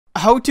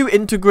how to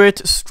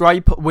integrate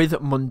Stripe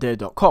with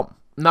Monday.com.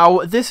 Now,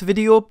 this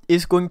video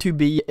is going to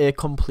be a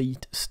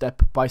complete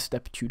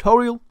step-by-step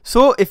tutorial.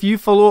 So if you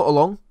follow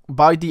along,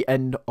 by the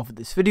end of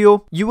this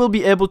video, you will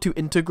be able to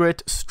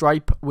integrate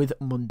Stripe with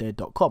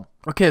Monday.com.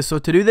 Okay, so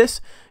to do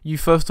this, you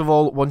first of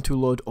all want to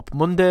load up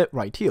Monday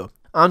right here.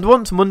 And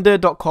once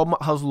Monday.com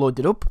has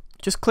loaded up,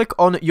 just click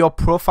on your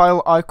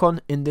profile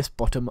icon in this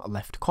bottom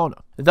left corner.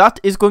 That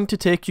is going to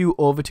take you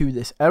over to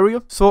this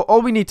area. So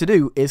all we need to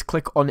do is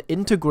click on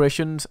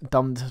integrations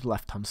down the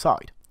left hand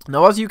side.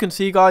 Now, as you can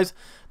see, guys,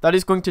 that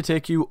is going to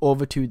take you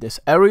over to this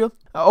area.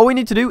 All we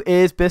need to do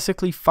is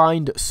basically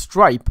find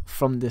Stripe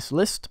from this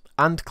list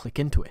and click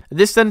into it.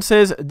 This then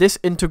says this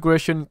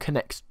integration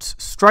connects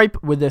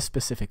Stripe with a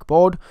specific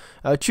board.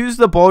 Choose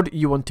the board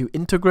you want to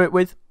integrate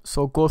with.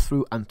 So go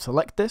through and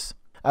select this.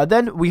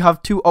 Then we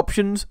have two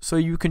options, so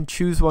you can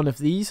choose one of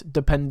these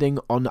depending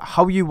on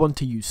how you want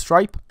to use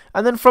Stripe.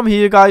 And then from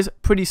here, guys,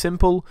 pretty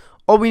simple.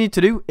 All we need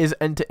to do is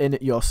enter in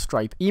your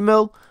Stripe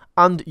email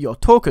and your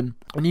token,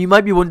 and you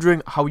might be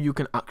wondering how you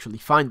can actually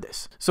find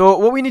this. So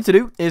what we need to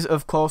do is,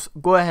 of course,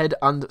 go ahead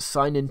and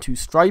sign into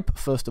Stripe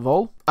first of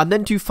all, and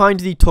then to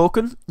find the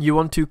token, you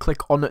want to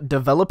click on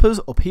developers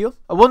up here.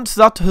 Once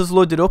that has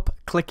loaded up,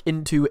 click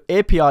into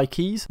API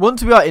keys.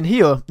 Once we are in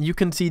here, you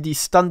can see the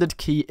standard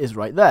key is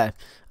right there,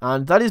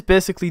 and that is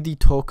basically the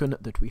token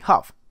that we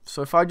have.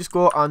 So if I just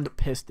go and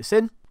paste this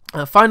in,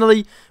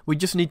 finally, we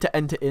just need to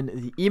enter in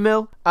the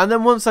email, and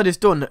then once that is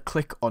done,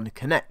 click on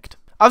connect.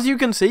 As you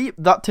can see,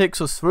 that takes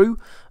us through,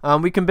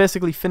 and we can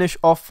basically finish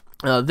off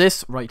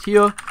this right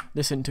here,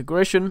 this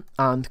integration,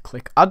 and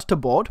click add to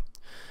board.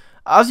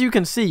 As you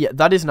can see,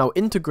 that is now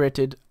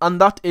integrated,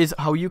 and that is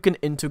how you can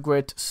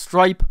integrate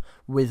Stripe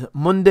with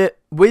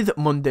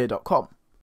Monday.com.